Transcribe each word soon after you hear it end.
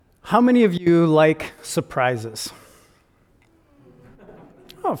How many of you like surprises?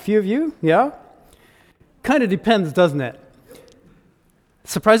 Oh, a few of you, yeah? Kind of depends, doesn't it?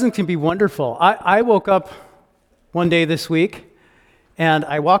 Surprises can be wonderful. I woke up one day this week, and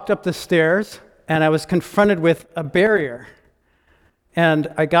I walked up the stairs, and I was confronted with a barrier. And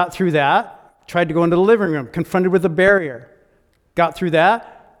I got through that, tried to go into the living room, confronted with a barrier. Got through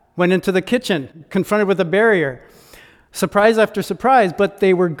that, went into the kitchen, confronted with a barrier. Surprise after surprise, but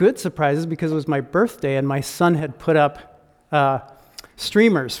they were good surprises because it was my birthday and my son had put up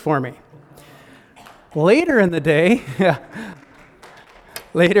streamers for me. Later in the day,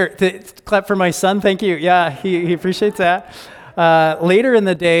 clap for my son, thank you. Yeah, he appreciates that. Later in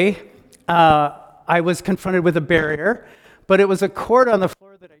the day, I was confronted with a barrier, but it was a cord on the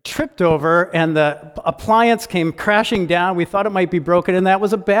floor that I tripped over and the appliance came crashing down. We thought it might be broken and that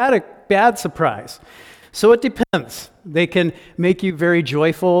was a bad surprise. So it depends. They can make you very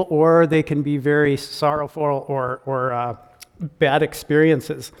joyful or they can be very sorrowful or bad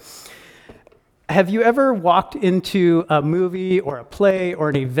experiences. Have you ever walked into a movie or a play or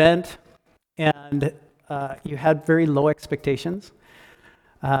an event and you had very low expectations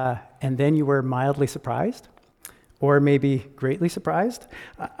and then you were mildly surprised or maybe greatly surprised?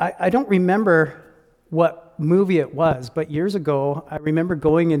 I don't remember what movie it was, but years ago I remember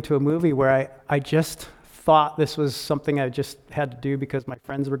going into a movie where I just thought this was something I just had to do because my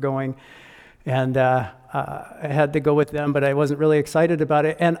friends were going, and I had to go with them, but I wasn't really excited about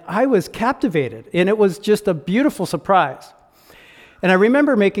it, and I was captivated, and it was just a beautiful surprise. And I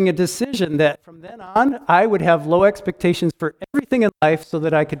remember making a decision that from then on, I would have low expectations for everything in life so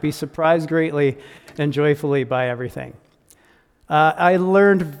that I could be surprised greatly and joyfully by everything. I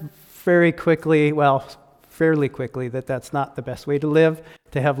learned fairly quickly, that that's not the best way to live,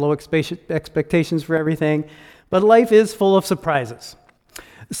 to have low expectations for everything. But life is full of surprises.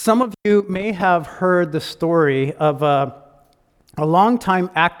 Some of you may have heard the story of a longtime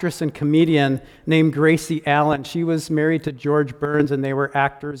actress and comedian named Gracie Allen. She was married to George Burns, and they were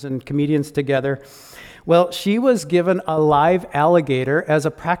actors and comedians together. Well, she was given a live alligator as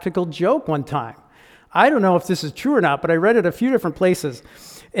a practical joke one time. I don't know if this is true or not, but I read it a few different places.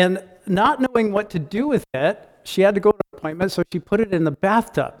 And not knowing what to do with it, she had to go to an appointment, so she put it in the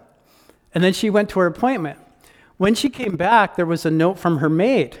bathtub. And then she went to her appointment. When she came back, there was a note from her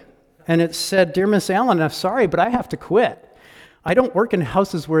maid, and it said, "Dear Miss Allen, I'm sorry, but I have to quit. I don't work in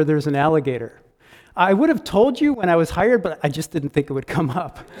houses where there's an alligator. I would have told you when I was hired, but I just didn't think it would come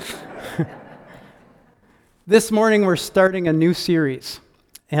up." This morning, we're starting a new series,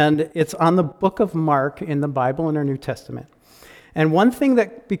 and it's on the book of Mark in the Bible in our New Testament. And one thing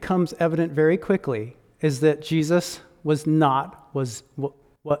that becomes evident very quickly is that Jesus was not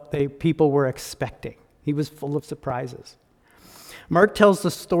what people were expecting. He was full of surprises. Mark tells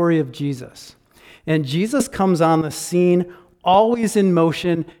the story of Jesus. And Jesus comes on the scene, always in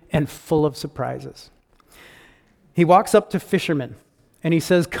motion and full of surprises. He walks up to fishermen and he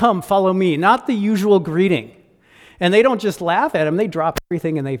says, "Come, follow me." Not the usual greeting. And they don't just laugh at him, they drop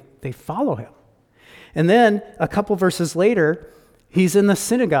everything and they follow him. And then a couple verses later, he's in the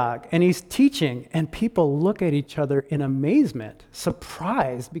synagogue and he's teaching, and people look at each other in amazement,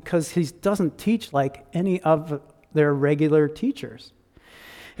 surprised, because he doesn't teach like any of their regular teachers.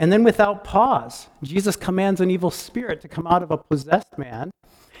 And then without pause, Jesus commands an evil spirit to come out of a possessed man,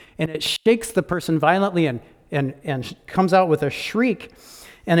 and it shakes the person violently and comes out with a shriek.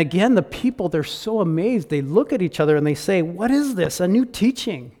 And again, the people, they're so amazed. They look at each other and they say, "What is this? A new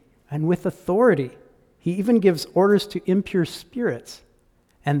teaching, and with authority." He even gives orders to impure spirits,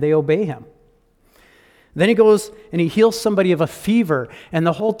 and they obey him. Then he goes and he heals somebody of a fever, and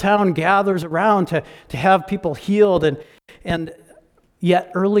the whole town gathers around to have people healed. And yet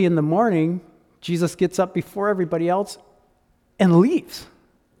early in the morning, Jesus gets up before everybody else and leaves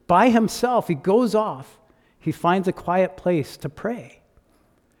by himself. He goes off. He finds a quiet place to pray.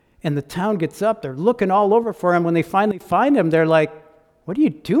 And the town gets up. They're looking all over for him. When they finally find him, they're like, "What are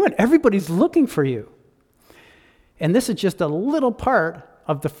you doing? Everybody's looking for you." And this is just a little part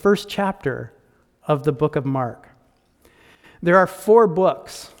of the first chapter of the book of Mark. There are 4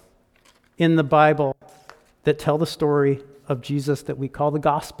 books in the Bible that tell the story of Jesus that we call the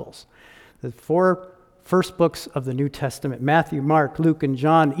Gospels. The 4 first books of the New Testament, Matthew, Mark, Luke, and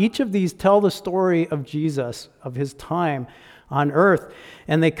John. Each of these tell the story of Jesus, of his time on earth,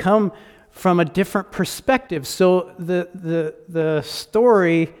 and they come from a different perspective. So the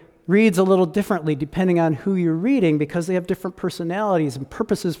story reads a little differently depending on who you're reading, because they have different personalities and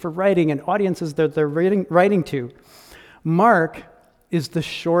purposes for writing and audiences that they're writing to. Mark is the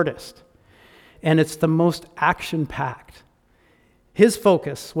shortest, and it's the most action-packed. His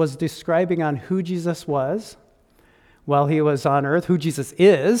focus was describing on who Jesus was while he was on earth, who Jesus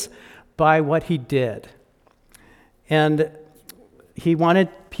is, by what he did. And he wanted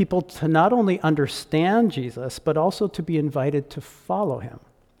people to not only understand Jesus, but also to be invited to follow him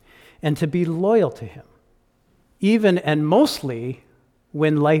and to be loyal to him, even and mostly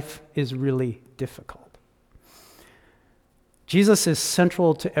when life is really difficult. Jesus is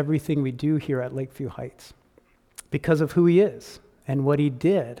central to everything we do here at Lakeview Heights because of who he is and what he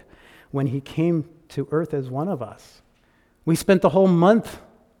did when he came to earth as one of us. We spent the whole month,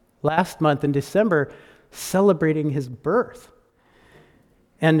 last month in December, celebrating his birth.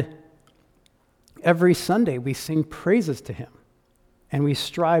 And every Sunday we sing praises to him, and we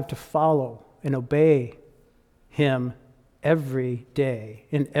strive to follow and obey him every day,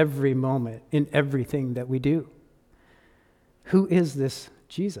 in every moment, in everything that we do. Who is this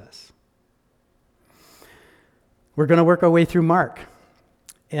Jesus? We're going to work our way through Mark.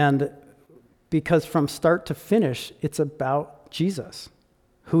 And because from start to finish, it's about Jesus,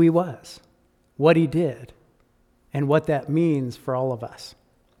 who he was, what he did, and what that means for all of us.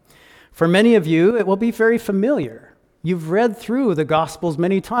 For many of you, it will be very familiar. You've read through the Gospels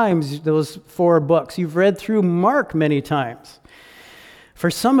many times, those 4 books. You've read through Mark many times.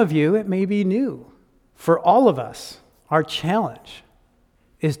 For some of you, it may be new. For all of us, our challenge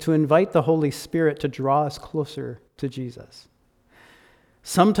is to invite the Holy Spirit to draw us closer to Jesus.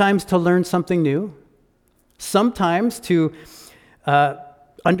 Sometimes to learn something new, sometimes to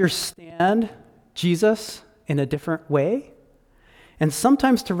understand Jesus in a different way, and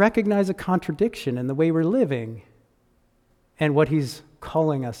sometimes to recognize a contradiction in the way we're living and what he's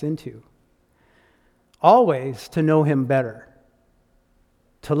calling us into. Always to know him better,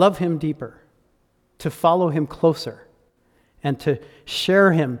 to love him deeper, to follow him closer, and to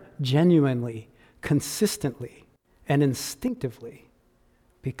share him genuinely, consistently, and instinctively,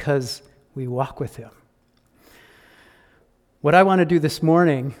 because we walk with him. What I want to do this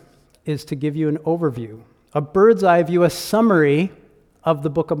morning is to give you an overview, a bird's eye view, a summary of the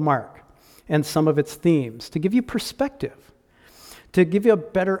book of Mark and some of its themes, to give you perspective, to give you a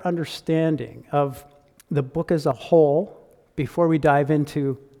better understanding of the book as a whole before we dive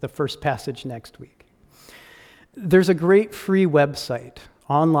into the first passage next week. There's a great free website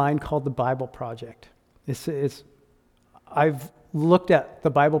online called the Bible Project. I've looked at the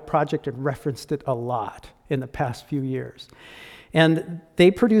Bible Project and referenced it a lot in the past few years. And they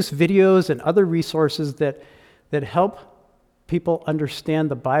produce videos and other resources that help people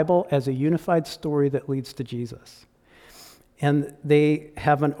understand the Bible as a unified story that leads to Jesus. And they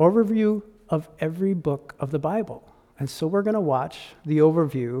have an overview of every book of the Bible. And so we're going to watch the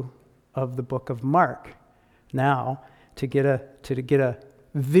overview of the book of Mark now to get a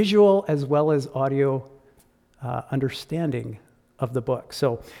visual as well as audio understanding of the book.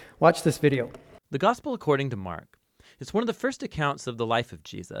 So watch this video. The Gospel according to Mark. It's one of the first accounts of the life of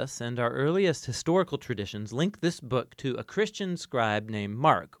Jesus, and our earliest historical traditions link this book to a Christian scribe named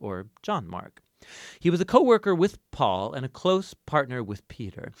Mark, or John Mark. He was a co-worker with Paul and a close partner with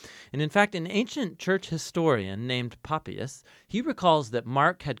Peter. And in fact, an ancient church historian named Papias, he recalls that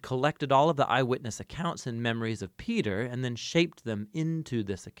Mark had collected all of the eyewitness accounts and memories of Peter and then shaped them into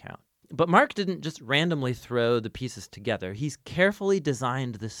this account. But Mark didn't just randomly throw the pieces together. He's carefully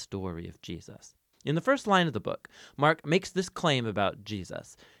designed this story of Jesus. In the first line of the book, Mark makes this claim about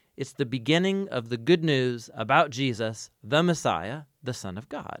Jesus. It's the beginning of the good news about Jesus, the Messiah, the Son of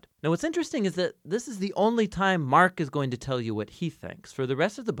God. Now, what's interesting is that this is the only time Mark is going to tell you what he thinks. For the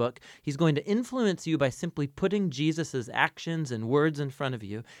rest of the book, he's going to influence you by simply putting Jesus' actions and words in front of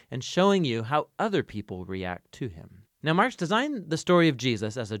you and showing you how other people react to him. Now, Mark's designed the story of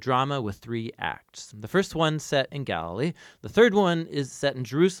Jesus as a drama with 3 acts. The first one set in Galilee, the third one is set in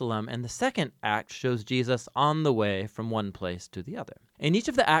Jerusalem, and the second act shows Jesus on the way from one place to the other. And each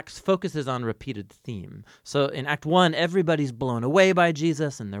of the acts focuses on a repeated theme. So in Act 1, everybody's blown away by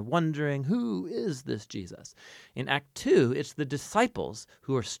Jesus, and they're wondering, who is this Jesus? In Act 2, it's the disciples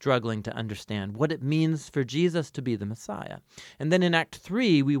who are struggling to understand what it means for Jesus to be the Messiah. And then in Act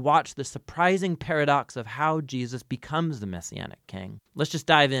 3, we watch the surprising paradox of how Jesus becomes the Messianic King. Let's just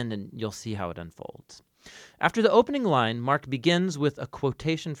dive in and you'll see how it unfolds. After the opening line, Mark begins with a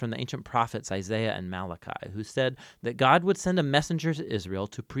quotation from the ancient prophets Isaiah and Malachi, who said that God would send a messenger to Israel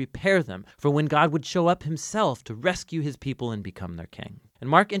to prepare them for when God would show up himself to rescue his people and become their king. And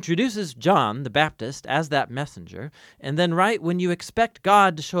Mark introduces John the Baptist as that messenger, and then right when you expect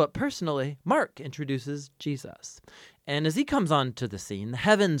God to show up personally, Mark introduces Jesus. And as he comes onto the scene, the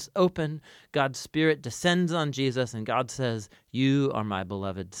heavens open, God's Spirit descends on Jesus, and God says, "You are my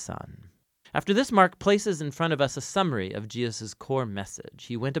beloved Son." After this, Mark places in front of us a summary of Jesus' core message.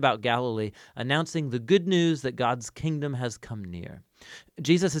 He went about Galilee announcing the good news that God's kingdom has come near.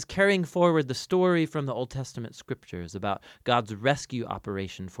 Jesus is carrying forward the story from the Old Testament scriptures about God's rescue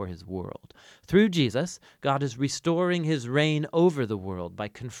operation for his world. Through Jesus, God is restoring his reign over the world by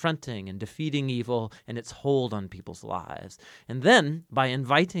confronting and defeating evil and its hold on people's lives, and then by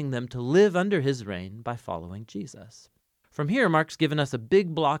inviting them to live under his reign by following Jesus. From here, Mark's given us a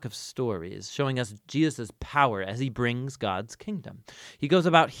big block of stories showing us Jesus' power as he brings God's kingdom. He goes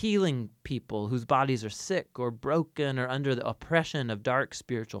about healing people whose bodies are sick or broken or under the oppression of dark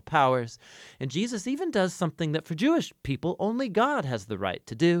spiritual powers. And Jesus even does something that for Jewish people only God has the right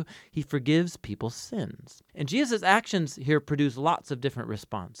to do. He forgives people's sins. And Jesus' actions here produce lots of different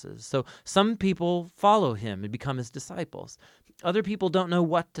responses. So some people follow him and become his disciples. Other people don't know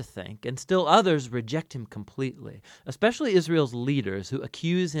what to think, and still others reject him completely, especially Israel's leaders who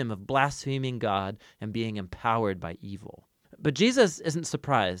accuse him of blaspheming God and being empowered by evil. But Jesus isn't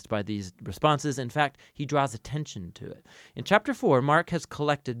surprised by these responses. In fact, he draws attention to it. In chapter 4, Mark has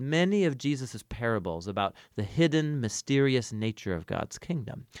collected many of Jesus' parables about the hidden, mysterious nature of God's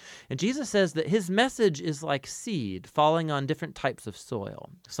kingdom. And Jesus says that his message is like seed falling on different types of soil.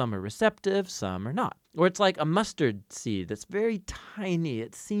 Some are receptive, some are not. Or it's like a mustard seed that's very tiny.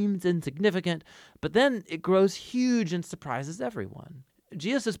 It seems insignificant, but then it grows huge and surprises everyone.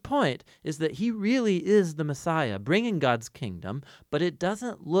 Jesus' point is that he really is the Messiah, bringing God's kingdom, but it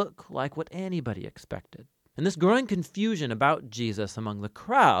doesn't look like what anybody expected. And this growing confusion about Jesus among the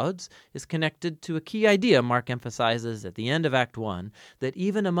crowds is connected to a key idea Mark emphasizes at the end of Act 1, that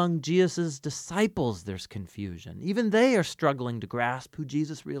even among Jesus' disciples there's confusion. Even they are struggling to grasp who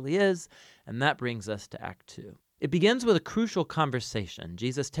Jesus really is, and that brings us to Act 2. It begins with a crucial conversation.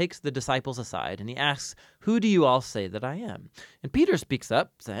 Jesus takes the disciples aside and he asks, "Who do you all say that I am?" And Peter speaks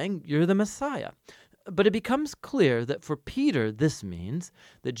up, saying, "You're the Messiah." But it becomes clear that for Peter, this means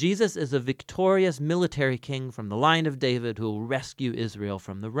that Jesus is a victorious military king from the line of David who will rescue Israel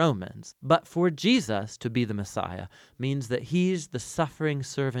from the Romans. But for Jesus to be the Messiah means that he's the suffering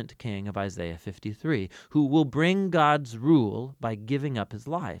servant king of Isaiah 53, who will bring God's rule by giving up his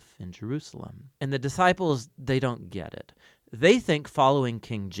life in Jerusalem. And the disciples, they don't get it. They think following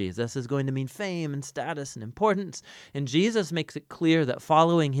King Jesus is going to mean fame and status and importance, and Jesus makes it clear that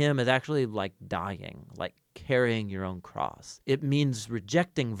following him is actually like dying, like carrying your own cross. It means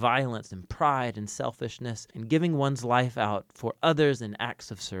rejecting violence and pride and selfishness and giving one's life out for others in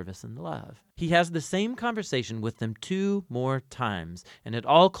acts of service and love. He has the same conversation with them 2 more times, and it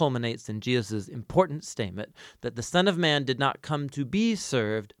all culminates in Jesus' important statement that the Son of Man did not come to be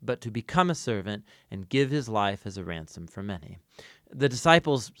served, but to become a servant and give his life as a ransom for many. The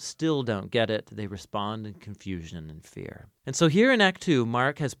disciples still don't get it. They respond in confusion and fear. And so here in Act 2,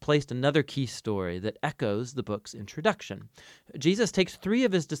 Mark has placed another key story that echoes the book's introduction. Jesus takes 3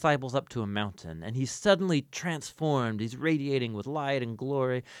 of his disciples up to a mountain, and he's suddenly transformed. He's radiating with light and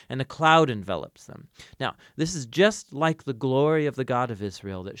glory, and a cloud envelops them. Now, this is just like the glory of the God of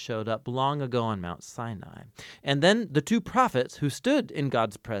Israel that showed up long ago on Mount Sinai. And then the 2 prophets who stood in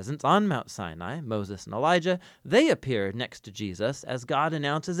God's presence on Mount Sinai, Moses and Elijah, they appear next to Jesus as God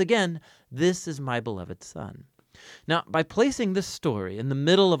announces again, "This is my beloved Son." Now, by placing this story in the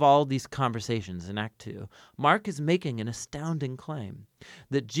middle of all these conversations in Act 2, Mark is making an astounding claim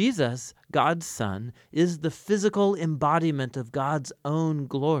that Jesus, God's Son, is the physical embodiment of God's own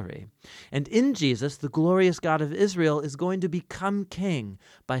glory. And in Jesus, the glorious God of Israel is going to become king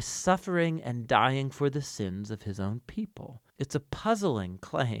by suffering and dying for the sins of his own people. It's a puzzling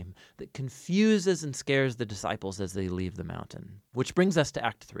claim that confuses and scares the disciples as they leave the mountain. Which brings us to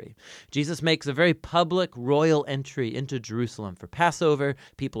Act 3. Jesus makes a very public royal entry into Jerusalem for Passover.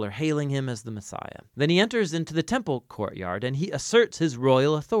 People are hailing him as the Messiah. Then he enters into the temple courtyard and he asserts his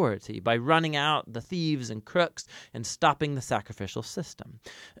royal authority by running out the thieves and crooks and stopping the sacrificial system.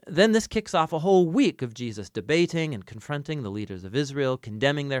 Then this kicks off a whole week of Jesus debating and confronting the leaders of Israel,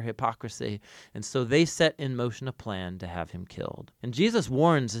 condemning their hypocrisy, and so they set in motion a plan to have him killed. And Jesus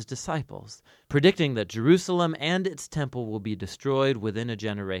warns his disciples, predicting that Jerusalem and its temple will be destroyed within a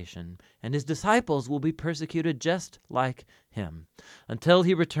generation, and his disciples will be persecuted just like him, until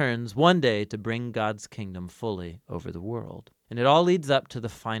he returns one day to bring God's kingdom fully over the world. And it all leads up to the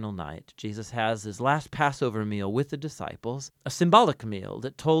final night. Jesus has his last Passover meal with the disciples, a symbolic meal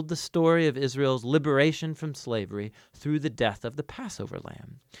that told the story of Israel's liberation from slavery through the death of the Passover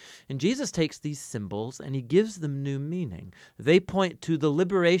lamb. And Jesus takes these symbols and he gives them new meaning. They point to the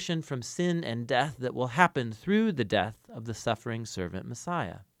liberation from sin and death that will happen through the death of the suffering servant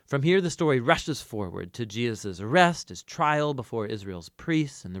Messiah. From here, the story rushes forward to Jesus' arrest, his trial before Israel's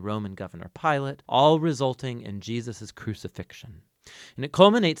priests and the Roman governor Pilate, all resulting in Jesus' crucifixion. And it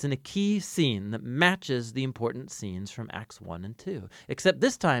culminates in a key scene that matches the important scenes from Acts 1 and 2, except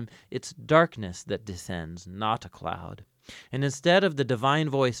this time it's darkness that descends, not a cloud. And instead of the divine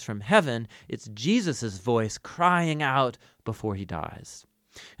voice from heaven, it's Jesus' voice crying out before he dies.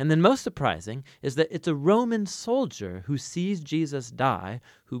 And then most surprising is that it's a Roman soldier who sees Jesus die,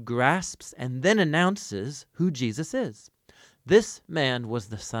 who grasps and then announces who Jesus is. This man was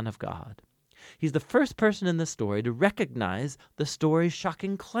the Son of God. He's the first person in the story to recognize the story's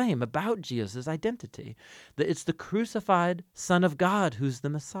shocking claim about Jesus' identity, that it's the crucified Son of God who's the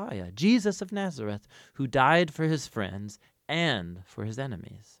Messiah, Jesus of Nazareth, who died for his friends and for his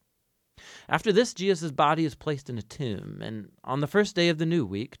enemies. After this, Jesus' body is placed in a tomb, and on the first day of the new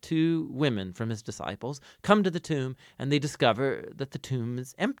week, 2 women from his disciples come to the tomb, and they discover that the tomb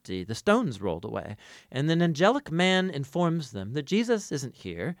is empty, the stone's rolled away, and an angelic man informs them that Jesus isn't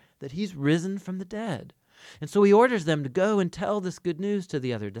here, that he's risen from the dead. And so he orders them to go and tell this good news to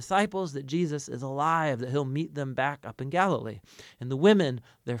the other disciples, that Jesus is alive, that he'll meet them back up in Galilee. And the women,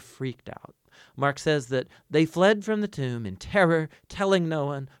 they're freaked out. Mark says that they fled from the tomb in terror, telling no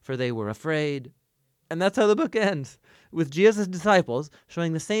one, for they were afraid. And that's how the book ends, with Jesus' disciples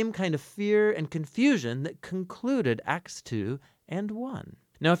showing the same kind of fear and confusion that concluded Acts 2 and 1.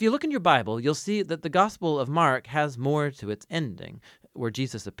 Now, if you look in your Bible, you'll see that the Gospel of Mark has more to its ending, where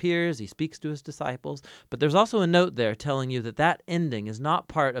Jesus appears, he speaks to his disciples, but there's also a note there telling you that that ending is not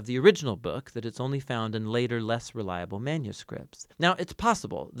part of the original book, that it's only found in later, less reliable manuscripts. Now, it's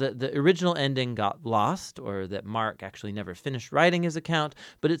possible that the original ending got lost, or that Mark actually never finished writing his account,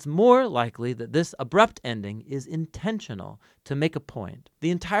 but it's more likely that this abrupt ending is intentional to make a point.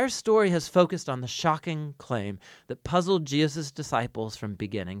 The entire story has focused on the shocking claim that puzzled Jesus' disciples from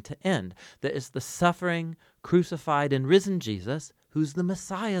beginning to end, that it's the suffering, crucified, and risen Jesus who's the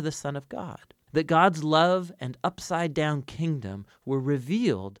Messiah, the Son of God. That God's love and upside-down kingdom were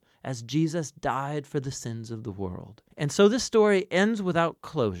revealed as Jesus died for the sins of the world. And so this story ends without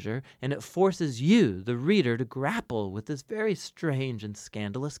closure, and it forces you, the reader, to grapple with this very strange and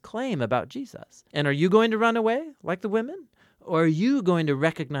scandalous claim about Jesus. And are you going to run away like the women? Or are you going to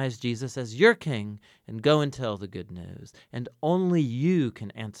recognize Jesus as your king and go and tell the good news? And only you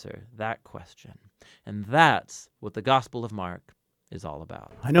can answer that question. And that's what the Gospel of Mark is all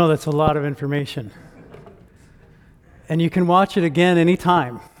about. I know that's a lot of information. And you can watch it again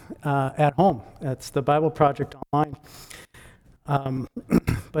anytime at home. That's the Bible Project online.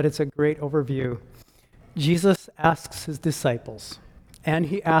 But it's a great overview. Jesus asks his disciples, and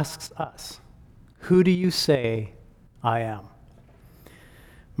he asks us, "Who do you say I am?"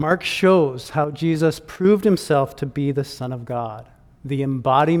 Mark shows how Jesus proved himself to be the Son of God, the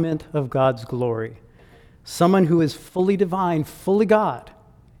embodiment of God's glory, someone who is fully divine, fully God,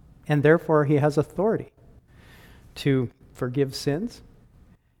 and therefore he has authority to forgive sins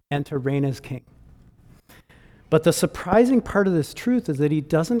and to reign as king. But the surprising part of this truth is that he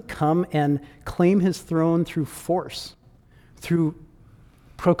doesn't come and claim his throne through force, through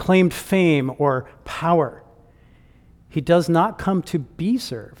proclaimed fame or power. He does not come to be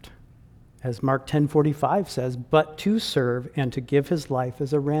served, as Mark 10:45 says, but to serve and to give his life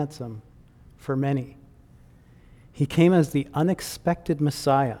as a ransom for many. He came as the unexpected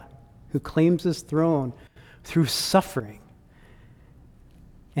Messiah who claims his throne through suffering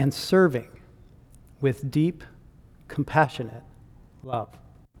and serving with deep, compassionate love.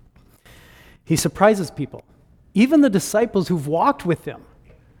 He surprises people, even the disciples who've walked with him,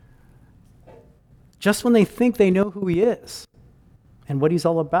 just when they think they know who he is and what he's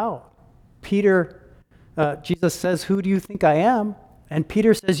all about. Jesus says, "Who do you think I am?" And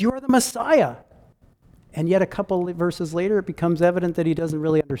Peter says, "You are the Messiah." And yet a couple of verses later, it becomes evident that he doesn't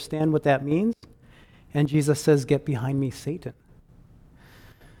really understand what that means. And Jesus says, "Get behind me, Satan."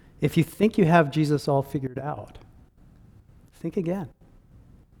 If you think you have Jesus all figured out, think again.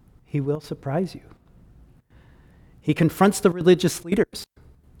 He will surprise you. He confronts the religious leaders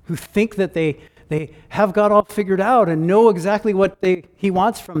who think that they have God all figured out and know exactly what he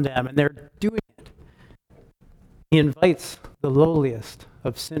wants from them, and they're doing it. He invites the lowliest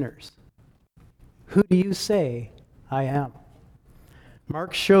of sinners. Who do you say I am?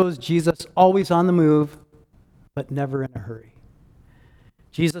 Mark shows Jesus always on the move, but never in a hurry.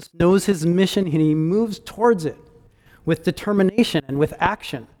 Jesus knows his mission, and he moves towards it with determination and with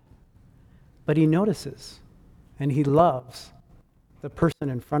action. But he notices, and he loves the person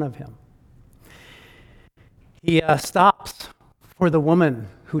in front of him. He stops for the woman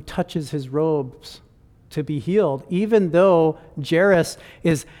who touches his robes to be healed, even though Jairus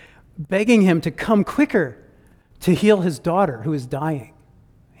is begging him to come quicker to heal his daughter who is dying.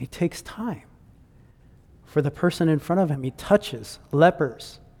 He takes time for the person in front of him. He touches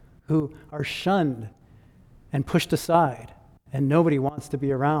lepers who are shunned and pushed aside, and nobody wants to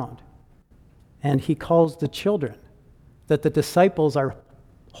be around. And he calls the children that the disciples are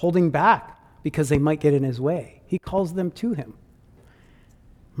holding back because they might get in his way. He calls them to him.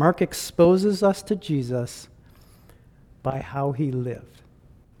 Mark exposes us to Jesus by how he lived.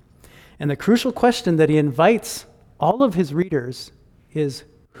 And the crucial question that he invites all of his readers is,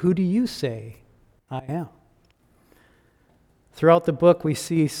 who do you say I am? Throughout the book, we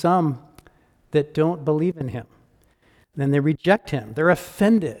see some that don't believe in him. Then they reject him. They're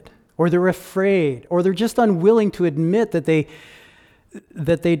offended, or they're afraid, or they're just unwilling to admit that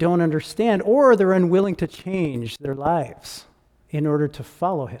they don't understand, or they're unwilling to change their lives in order to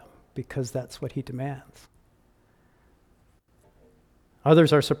follow him, because that's what he demands.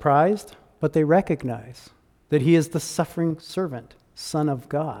 Others are surprised, but they recognize that he is the suffering servant, Son of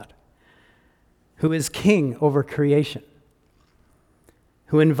God, who is king over creation,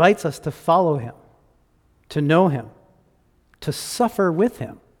 who invites us to follow him, to know him, to suffer with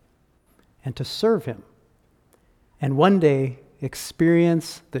him, and to serve him, and one day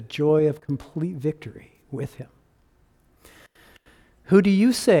experience the joy of complete victory with him. Who do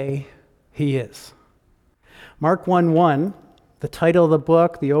you say he is? Mark 1:1, the title of the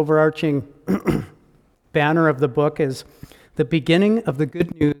book, the overarching banner of the book is the beginning of the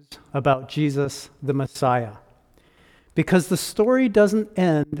good news about Jesus the Messiah. Because the story doesn't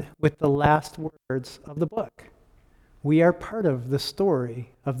end with the last words of the book. We are part of the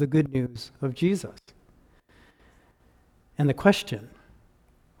story of the good news of Jesus. And the question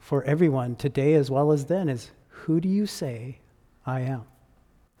for everyone today as well as then is, who do you say I am?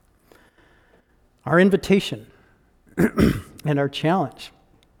 Our invitation and our challenge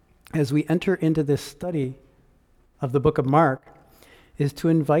as we enter into this study of the book of Mark is to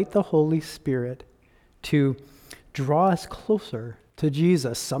invite the Holy Spirit to draw us closer to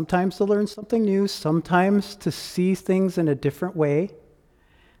Jesus, sometimes to learn something new, sometimes to see things in a different way,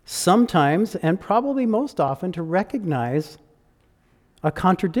 sometimes, and probably most often, to recognize a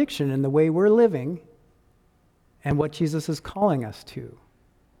contradiction in the way we're living and what Jesus is calling us to,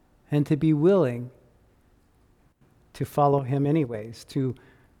 and to be willing to follow him anyways, to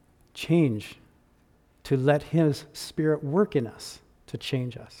change, to let his Spirit work in us to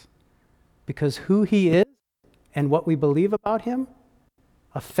change us. Because who he is and what we believe about him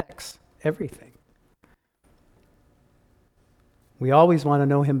affects everything. We always want to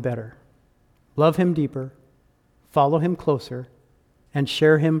know him better, love him deeper, follow him closer, and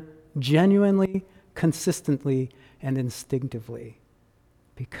share him genuinely, consistently, and instinctively,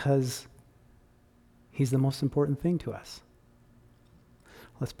 because he's the most important thing to us.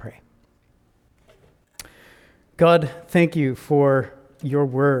 Let's pray. God, thank you for your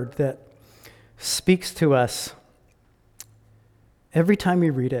word that speaks to us every time we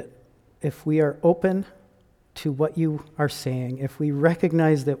read it. If we are open to what you are saying, if we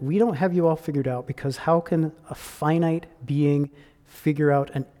recognize that we don't have you all figured out, because how can a finite being figure out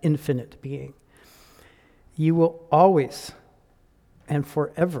an infinite being? You will always and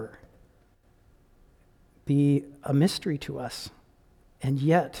forever be a mystery to us, and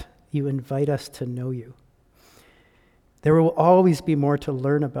yet you invite us to know you. There will always be more to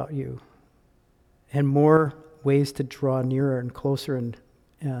learn about you and more ways to draw nearer and closer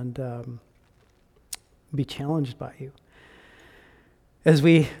and be challenged by you. As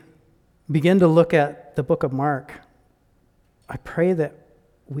we begin to look at the book of Mark, I pray that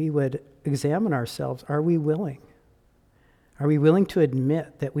we would examine ourselves. Are we willing? Are we willing to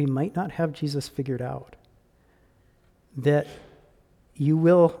admit that we might not have Jesus figured out? That you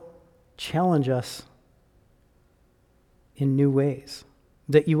will challenge us in new ways,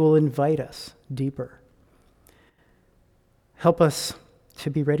 that you will invite us deeper. Help us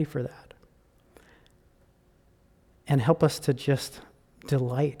to be ready for that. And help us to just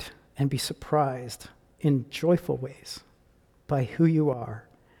delight and be surprised in joyful ways by who you are,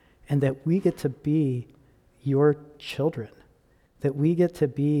 and that we get to be your children, that we get to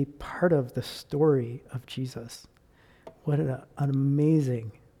be part of the story of Jesus. What an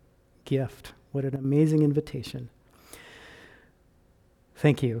amazing gift. What an amazing invitation.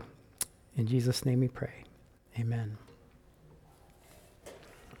 Thank you. In Jesus' name we pray. Amen.